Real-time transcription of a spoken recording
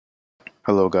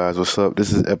Hello, guys. What's up?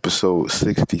 This is episode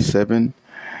 67,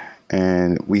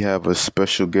 and we have a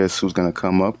special guest who's going to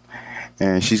come up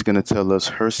and she's going to tell us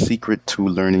her secret to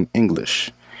learning English.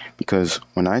 Because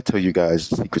when I tell you guys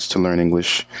secrets to learn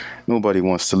English, nobody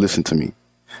wants to listen to me.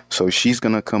 So she's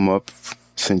going to come up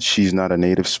since she's not a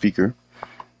native speaker,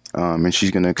 and she's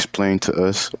going to explain to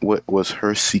us what was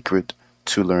her secret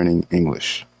to learning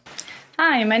English.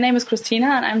 Hi, my name is Christina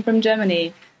and I'm from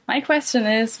Germany. My question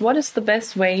is, what is the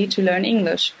best way to learn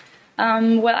English?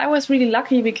 Well, I was really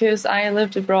lucky because I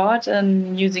lived abroad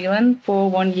in New Zealand for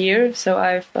 1 year, so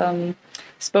I've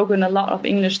spoken a lot of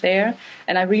English there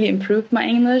and I really improved my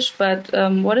English. But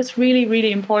what is really,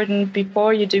 really important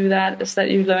before you do that is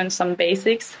that you learn some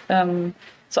basics.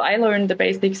 So I learned the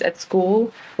basics at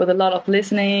school with a lot of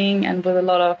listening and with a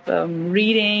lot of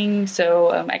reading.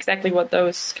 So exactly what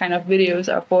those kind of videos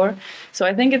are for. So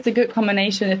I think it's a good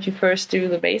combination if you first do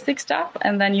the basic stuff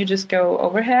and then you just go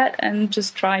overhead and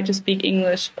just try to speak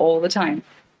English all the time.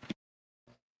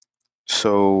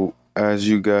 So, as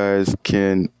you guys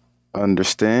can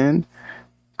understand,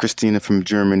 Christina from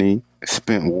Germany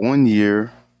spent 1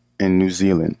 year in New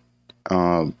Zealand,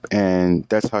 and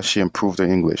that's how she improved her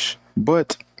English.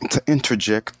 But to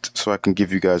interject, so I can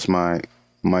give you guys my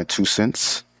 2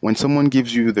 cents. When someone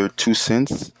gives you their 2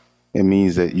 cents, it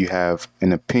means that you have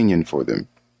an opinion for them.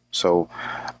 So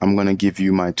I'm gonna give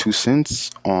you my 2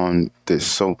 cents on this.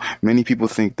 So many people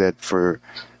think that for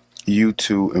you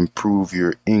to improve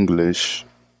your English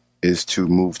is to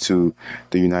move to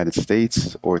the United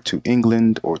States or to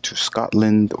England or to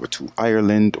Scotland or to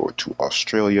Ireland or to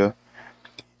Australia.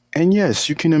 And yes,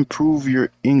 you can improve your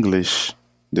English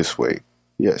this way.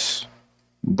 Yes.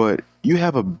 But you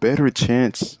have a better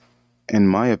chance, in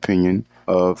my opinion,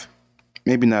 of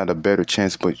maybe not a better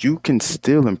chance, but you can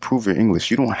still improve your English.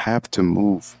 You don't have to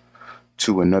move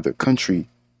to another country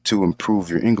to improve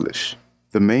your English.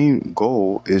 The main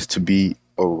goal is to be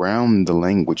around the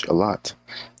language a lot.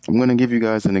 I'm going to give you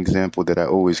guys an example that I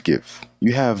always give.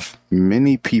 You have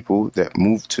many people that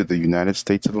move to the United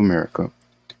States of America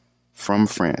from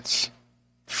France,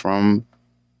 from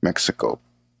Mexico,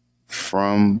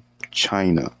 from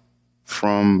China,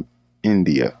 from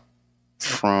India,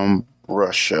 from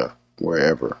Russia,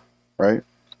 wherever, right?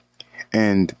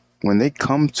 And when they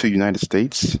come to United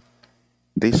States,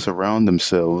 they surround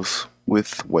themselves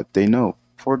with what they know.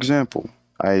 For example,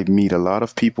 I meet a lot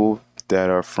of people that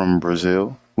are from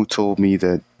Brazil who told me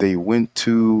that they went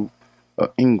to an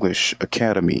English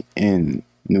academy in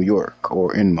New York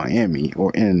or in Miami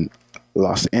or in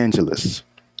Los Angeles.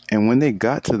 And when they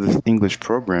got to this English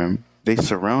program, they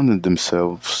surrounded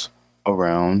themselves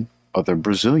around other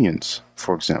Brazilians,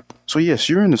 for example. So yes,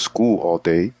 you're in the school all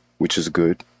day, which is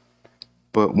good.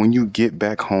 But when you get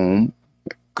back home,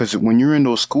 because when you're in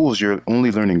those schools, you're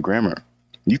only learning grammar.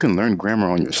 You can learn grammar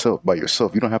on yourself by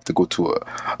yourself. You don't have to go to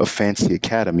a fancy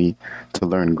academy to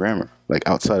learn grammar, like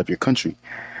outside of your country.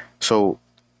 So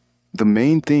the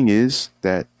main thing is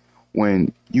that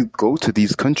when you go to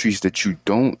these countries that you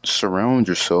don't surround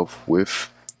yourself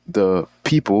with the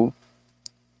people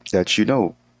that you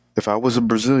know. If I was a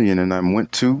Brazilian and I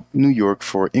went to New York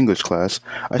for English class,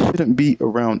 I shouldn't be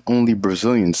around only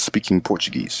Brazilians speaking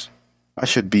Portuguese. I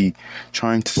should be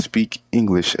trying to speak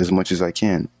English as much as I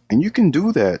can. And you can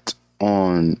do that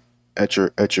on at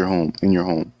your home, in your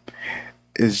home.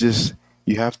 It's just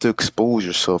you have to expose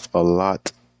yourself a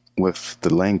lot with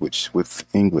the language, with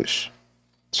English.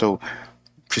 So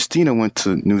Christina went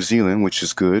to New Zealand, which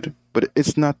is good, but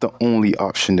it's not the only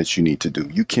option that you need to do.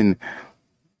 You can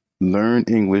learn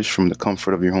English from the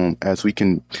comfort of your home, as we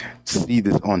can see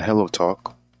this on Hello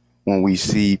Talk when we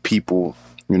see people,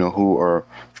 who are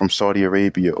from Saudi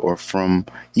Arabia or from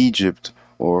Egypt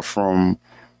or from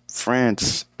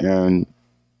France. And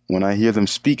when I hear them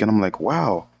speak, and I'm like,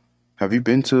 wow, have you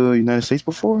been to the United States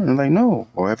before? And I'm like, no.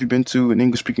 Or have you been to an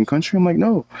English speaking country? I'm like,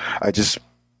 no. I just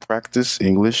practice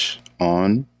English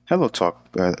on Hello Talk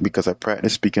because I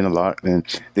practice speaking a lot, and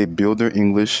they build their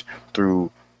English through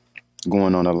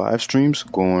going on the live streams,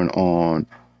 going on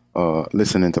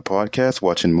listening to podcasts,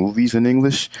 watching movies in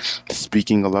English,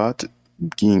 speaking a lot,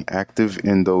 being active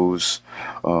in those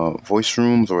voice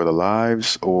rooms or the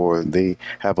lives, or they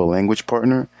have a language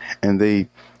partner and they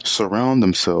surround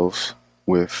themselves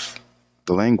with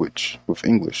the language, with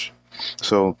English.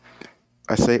 So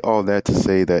I say all that to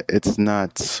say that it's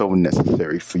not so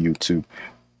necessary for you to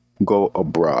go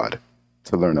abroad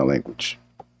to learn a language.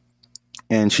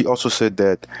 And she also said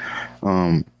that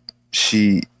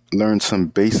she learned some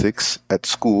basics at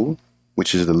school,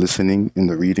 which is the listening and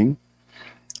the reading.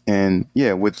 And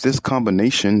yeah, with this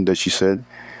combination that she said,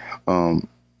 um,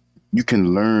 you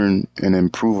can learn and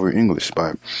improve your English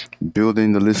by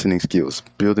building the listening skills,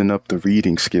 building up the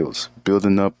reading skills,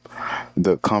 building up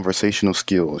the conversational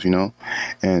skills,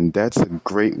 and that's a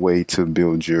great way to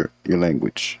build your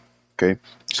language. Okay.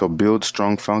 So build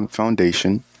strong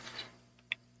foundation,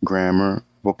 grammar,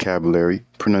 vocabulary,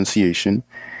 pronunciation.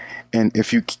 And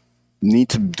if you need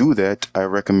to do that, I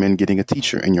recommend getting a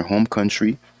teacher in your home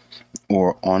country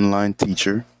or online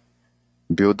teacher.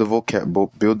 Build the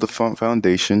build the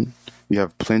foundation. You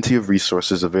have plenty of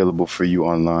resources available for you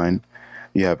online.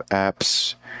 You have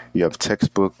apps, you have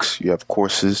textbooks, you have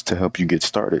courses to help you get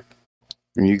started.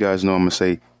 And you guys know I'm going to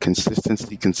say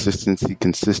consistency, consistency,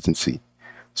 consistency.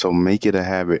 So make it a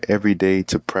habit every day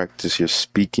to practice your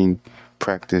speaking,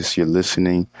 practice your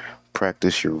listening,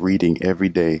 practice your reading every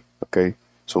day. Okay?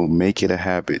 So make it a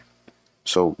habit.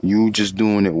 So you just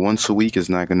doing it once a week is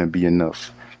not going to be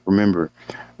enough. Remember,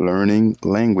 learning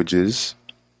languages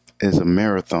is a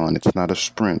marathon. It's not a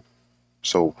sprint.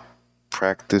 So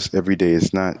practice every day.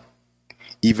 It's not,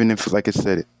 even if, like I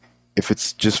said, if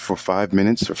it's just for 5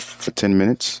 minutes or for 10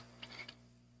 minutes,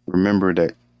 remember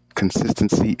that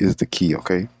consistency is the key,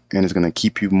 okay? And it's going to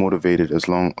keep you motivated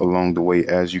along the way.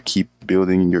 As you keep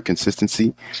building your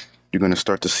consistency, you're going to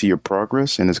start to see your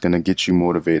progress, and it's going to get you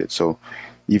motivated. So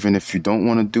even if you don't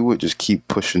want to do it, just keep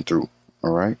pushing through,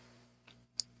 all right?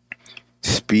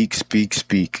 Speak, speak,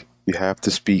 speak. You have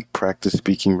to speak. Practice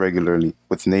speaking regularly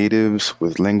with natives,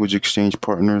 with language exchange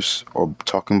partners, or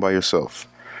talking by yourself.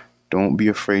 Don't be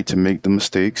afraid to make the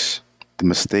mistakes. The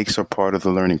mistakes are part of the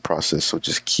learning process, so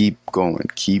just keep going.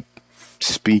 Keep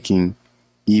speaking,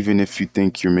 even if you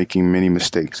think you're making many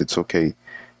mistakes. It's okay.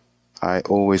 I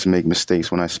always make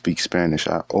mistakes when I speak Spanish.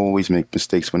 I always make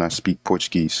mistakes when I speak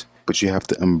Portuguese. But you have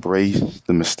to embrace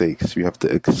the mistakes. You have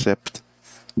to accept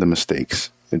the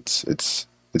mistakes.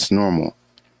 It's normal.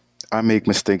 I make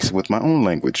mistakes with my own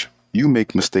language. You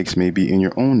make mistakes maybe in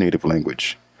your own native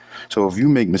language. So if you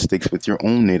make mistakes with your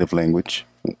own native language,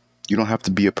 you don't have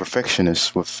to be a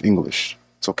perfectionist with English.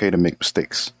 It's okay to make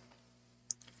mistakes.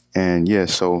 And yeah,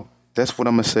 so that's what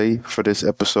I'm going to say for this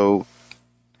episode.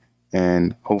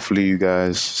 And hopefully you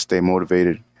guys stay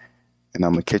motivated. And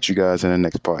I'm going to catch you guys in the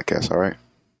next podcast. All right.